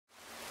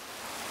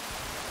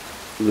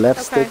Left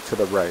Okay. stick to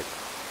the right.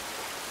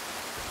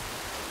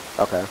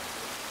 Okay.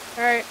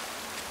 Alright.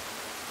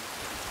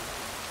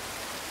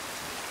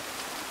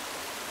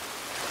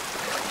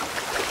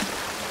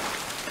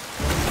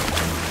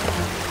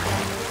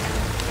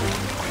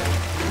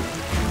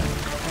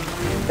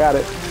 Got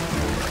it.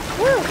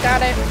 Woo,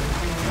 got it.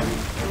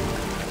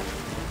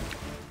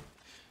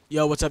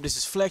 Yo, what's up? This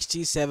is Flex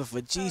G7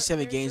 for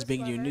G7 Games,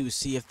 bringing you a new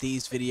Sea of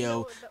Thieves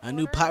video, a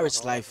new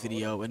Pirates Life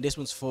video, and this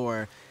one's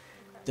for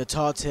the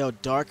Tall Tale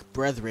Dark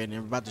Brethren.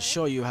 And we're about to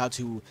show you how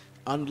to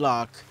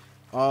unlock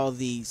all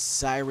the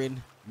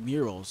Siren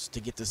Murals to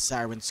get the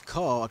Siren's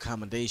Call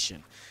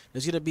Commendation.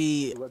 There's going to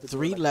be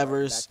 3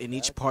 levers in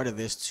each part of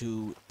this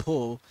to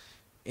pull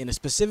in a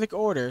specific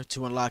order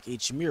to unlock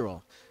each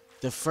mural.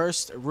 The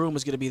first room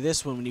is going to be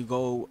this one when you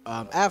go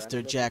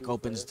after Jack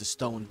opens the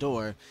stone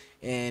door.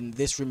 And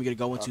this room you're going to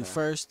go into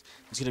first.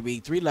 It's going to be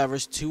 3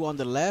 levers, 2 on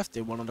the left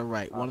and 1 on the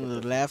right. 1 on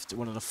the left,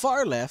 1 on the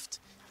far left,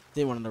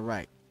 then 1 on the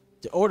right.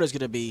 The order is going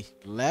to be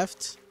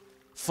left,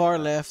 far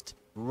left,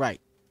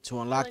 right. To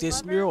unlock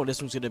this mural, this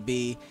one's going to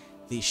be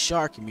the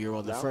shark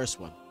mural, the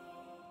first one.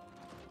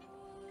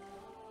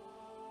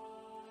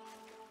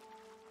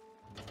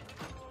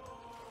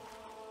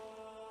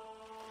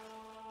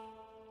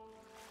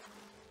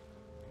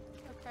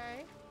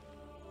 Okay.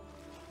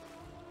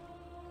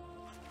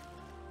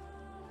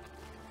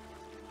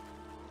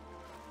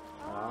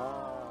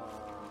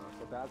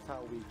 So that's how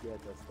we get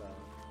the stuff.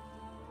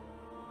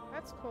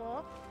 That's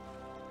cool.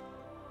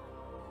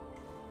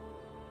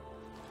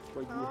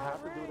 But you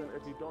have to do it.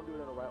 If you don't do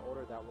it in the right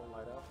order, that won't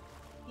light up.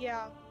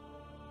 Yeah.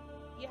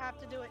 You have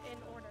to do it in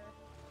order.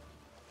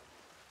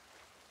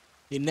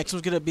 The next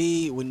one's going to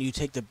be when you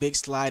take the big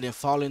slide and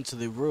fall into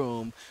the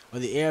room or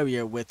the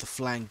area with the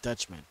Flying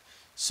Dutchman.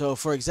 So,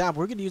 for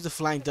example, we're going to use the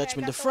Flying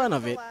Dutchman, the front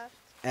of it,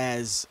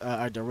 as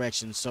our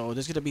direction. So,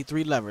 there's going to be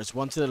 3 levers.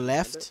 1 to the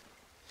left,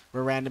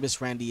 where Randomist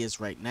Randy is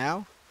right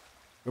now.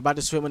 We're about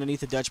to swim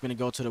underneath the Dutchman and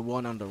go to the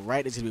one on the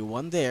right. There's going to be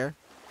 1 there,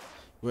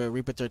 where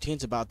Reaper 13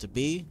 is about to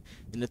be.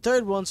 And the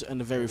third one's in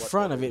the very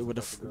front of it, where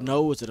the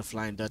nose of the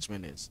Flying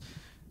Dutchman is.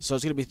 So,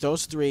 it's going to be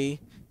those 3.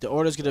 The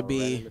order is going to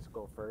be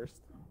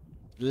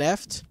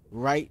left,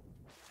 right,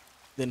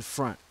 then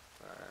front.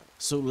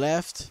 So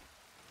left,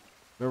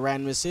 where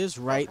randomness is,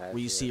 right, where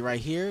you see right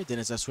here. Then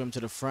as I swim to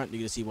the front, you're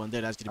going to see 1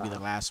 there. That's going to be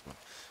the last one.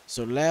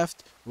 So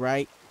left,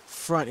 right,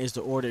 front is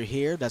the order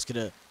here. That's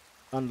going to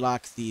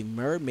unlock the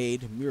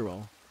mermaid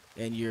mural.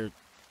 And you're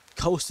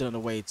coasting on the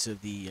way to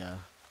the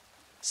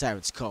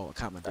Siren's Call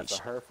Commendation. That's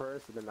her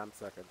first, and then I'm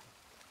second.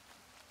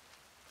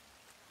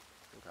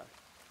 Okay.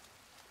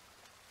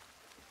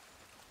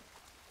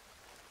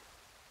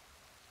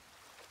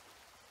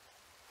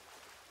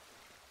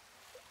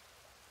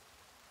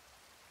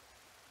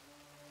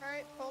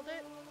 Alright, hold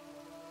it.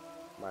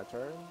 My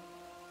turn.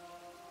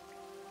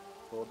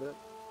 Hold it.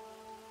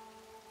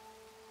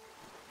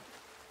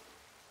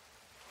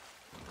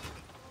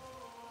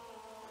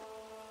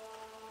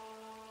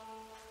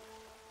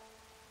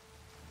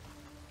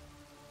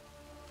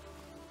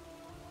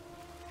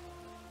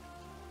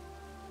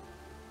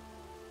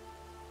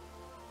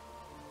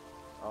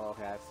 Oh,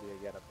 okay, I see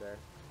it. Get up there.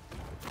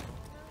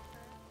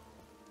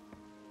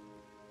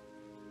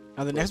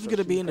 Now the next one's going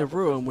to be in the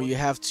room where you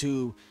have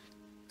to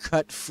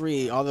cut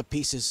free all the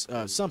pieces,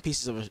 some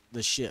pieces of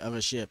a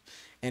ship,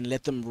 and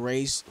let them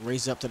raise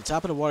up to the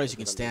top of the water so you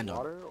can stand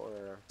on.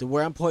 The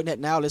where I'm pointing at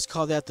now, let's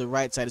call that the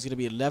right side. It's going to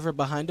be a lever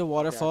behind the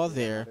waterfall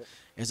there.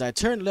 As I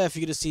turn left,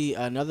 you're going to see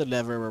another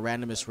lever where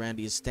Randomist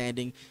Randy is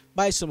standing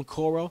by some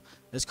coral.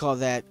 Let's call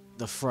that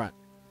the front.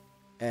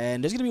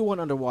 And there's going to be 1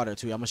 underwater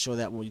too. I'm going to show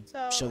that one.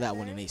 Show that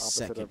one in a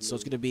second. So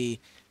it's going to be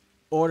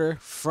order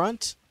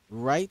front,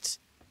 right,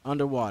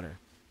 underwater.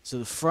 So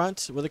the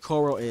front where the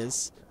coral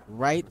is,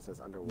 right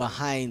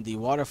behind the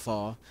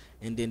waterfall,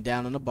 and then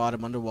down on the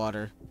bottom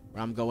underwater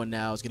where I'm going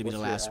now is going to be the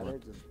last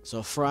one.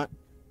 So front,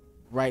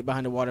 right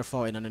behind the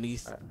waterfall, and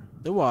underneath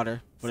the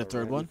water for the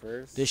third one.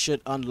 This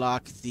should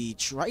unlock the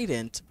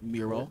Trident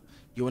mural.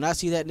 You will not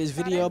see that in this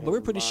video, but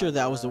we're pretty sure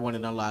that was the one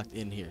that unlocked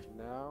in here.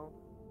 Now.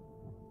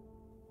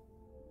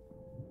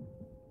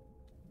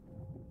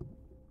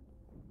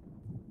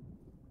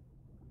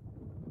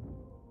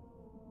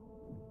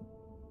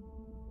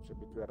 Should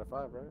be 3 out of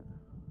 5, right?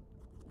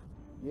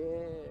 Yeah.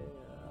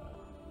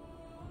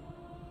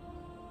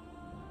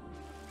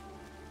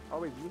 Oh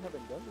wait, you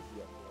haven't done this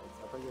yet.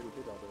 I thought you already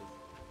did all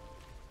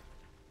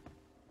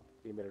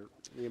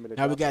this.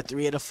 Now we got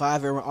 3 out of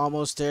 5 and we're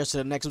almost there. So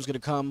the next one's going to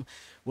come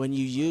when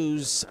you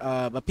use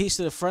a piece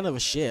to the front of a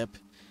ship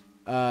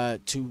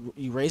to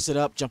you raise it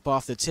up, jump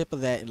off the tip of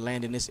that, and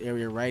land in this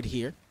area right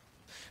here.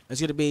 There's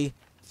going to be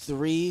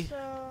 3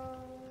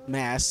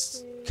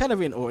 masts, kind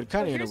of in order,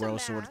 kind of in a row.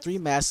 So 3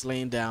 masts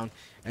laying down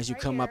as you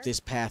come up this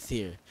path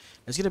here.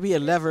 There's going to be a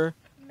lever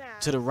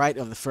to the right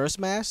of the first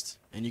mast,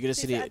 and you're going to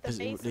see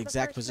the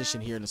exact position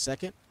here in a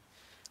second.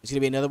 There's going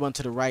to be another one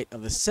to the right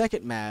of the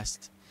second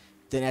mast.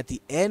 Then at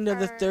the end of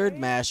the third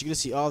mast, you're going to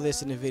see all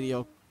this in the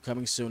video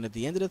coming soon. At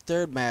the end of the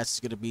third mast is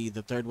going to be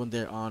the third one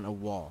there on a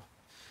wall.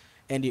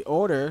 And the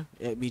order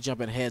we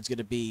jumping ahead is going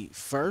to be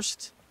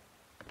first,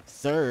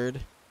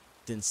 third,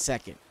 then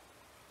second.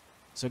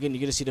 So again, you're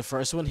going to see the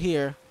first one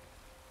here.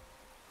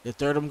 The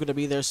third one going to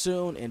be there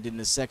soon, and then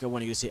the second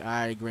one you're going to see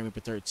I, Grim Reaper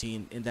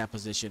 13 in that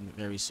position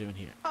very soon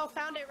here. Oh,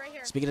 found it right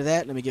here. Speaking of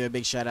that, let me give a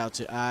big shout out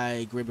to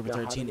I, Grim Reaper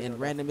 13 and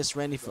Random Miss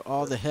Randy for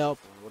all the help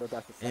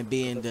and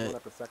being the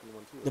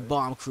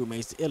bomb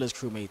crewmates, the illest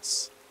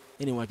crewmates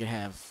anyone can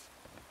have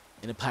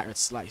in a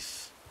pirate's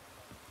life.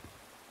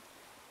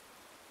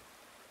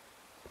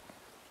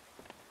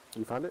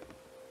 You found it?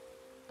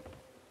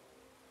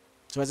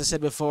 So as I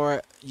said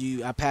before,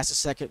 I passed the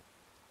second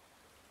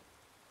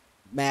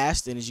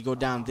mast, and as you go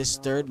down this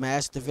third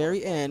mast at the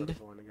very end,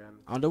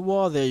 on the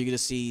wall there, you're gonna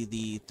see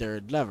the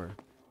third lever.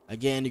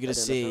 Again, you're gonna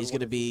see it's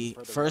gonna be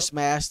first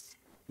mast.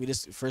 We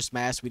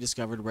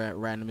discovered where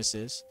Randomness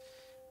is.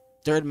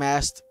 Third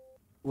mast,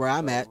 where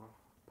I'm at,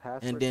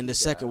 and then the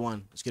second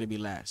one is gonna be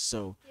last.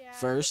 So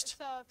first,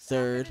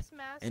 third,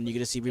 and you're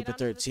gonna see Reaper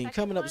 13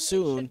 coming up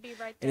soon.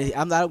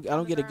 And I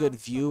don't get a good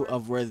view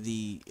of where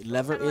the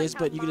lever is,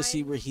 but you're gonna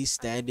see where he's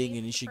standing,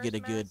 and you should get a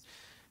good.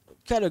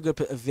 Kind of a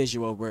good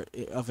visual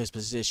of his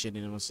position,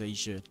 and I'm gonna say you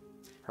should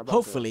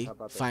hopefully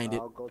find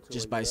it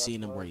just by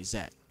seeing him where he's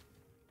at.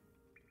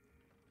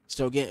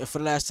 So again, for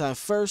the last time,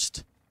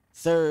 first,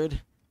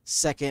 third,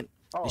 second,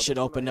 it should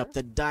open up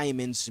the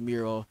Diamonds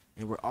mural,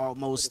 and we're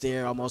almost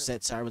there, almost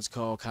at Siren's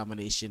Call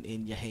Commendation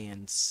in your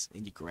hands,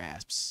 in your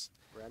grasps.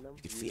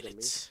 You can feel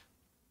it.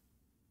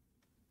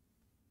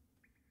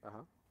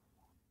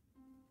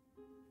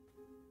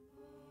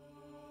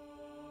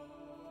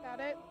 Got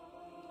it.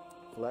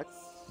 Flex.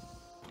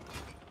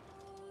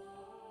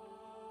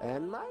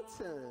 And my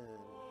turn.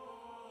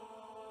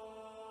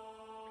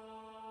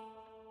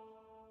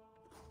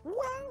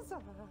 Where's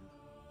that?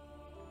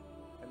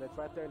 And it's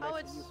right there next to you. Oh,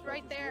 it's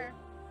right there.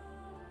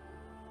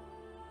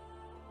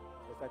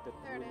 It's like the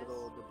There it is.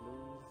 the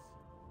blues.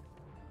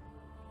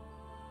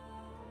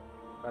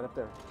 Right up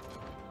there.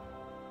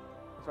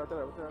 It's right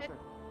there, right there, right there.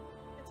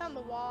 It's on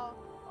the wall.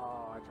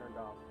 Oh, I turned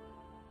off.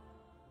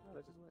 Oh,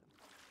 that just went.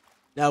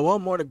 Now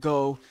one more to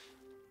go.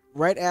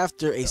 Right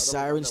after a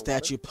Siren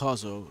statue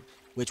puzzle,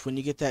 which when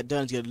you get that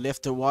done, it's going to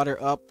lift the water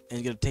up and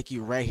it's going to take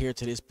you right here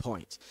to this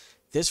point.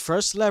 This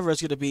first lever is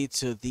going to be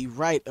to the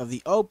right of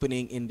the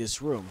opening in this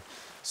room.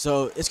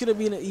 So it's going to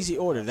be in an easy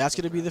order. That's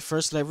going to be the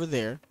first lever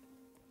there.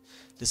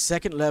 The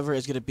second lever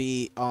is going to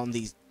be on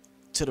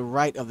to the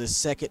right of the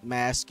second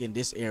mask in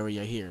this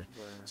area here.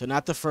 So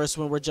not the first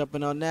one we're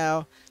jumping on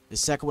now. The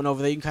second one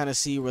over there, you can kind of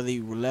see where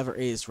the lever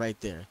is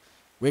right there.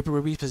 Reaper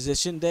will be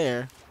positioned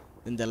there.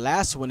 And the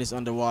last one is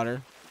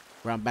underwater,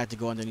 where I'm about to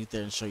go underneath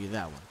there and show you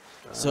that one.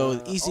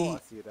 So easy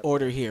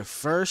order here.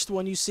 First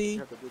one you see,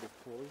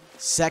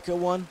 second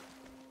one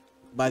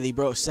by the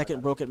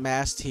second broken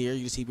mast here.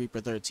 You see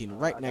Reaper 13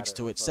 right next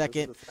to it.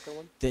 Second,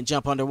 then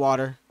jump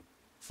underwater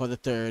for the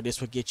third. This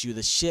will get you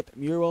the ship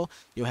mural.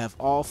 You'll have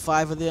all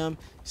 5 of them.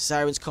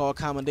 Siren's Call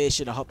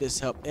Commendation. I hope this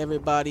helped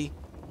everybody.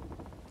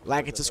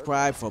 Like and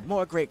subscribe for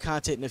more great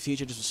content in the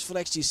future. This was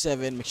Flex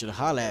G7. Make sure to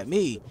holla at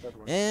me.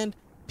 And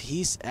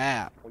peace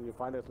out. When you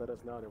find us, let us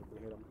know and we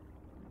can hit them.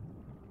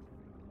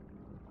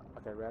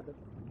 Okay, Random.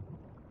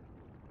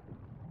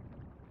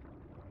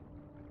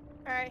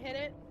 Alright, hit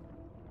it.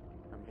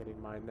 I'm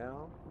hitting mine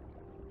now.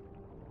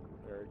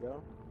 There we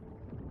go.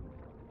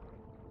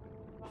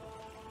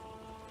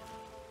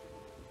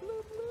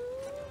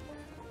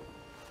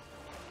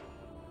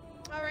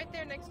 Oh, right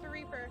there next to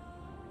Reaper.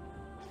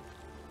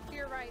 To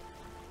your right.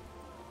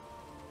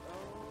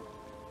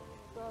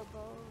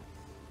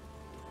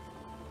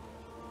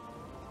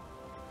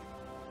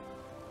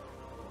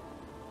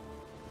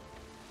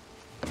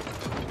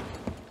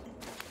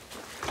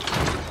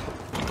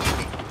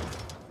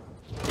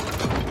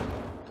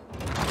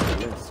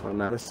 I'm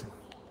not missing.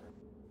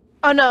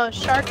 Oh no,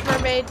 Shark,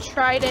 Mermaid,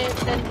 Trident,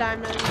 then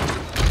Diamond.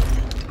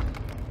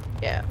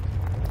 Yeah.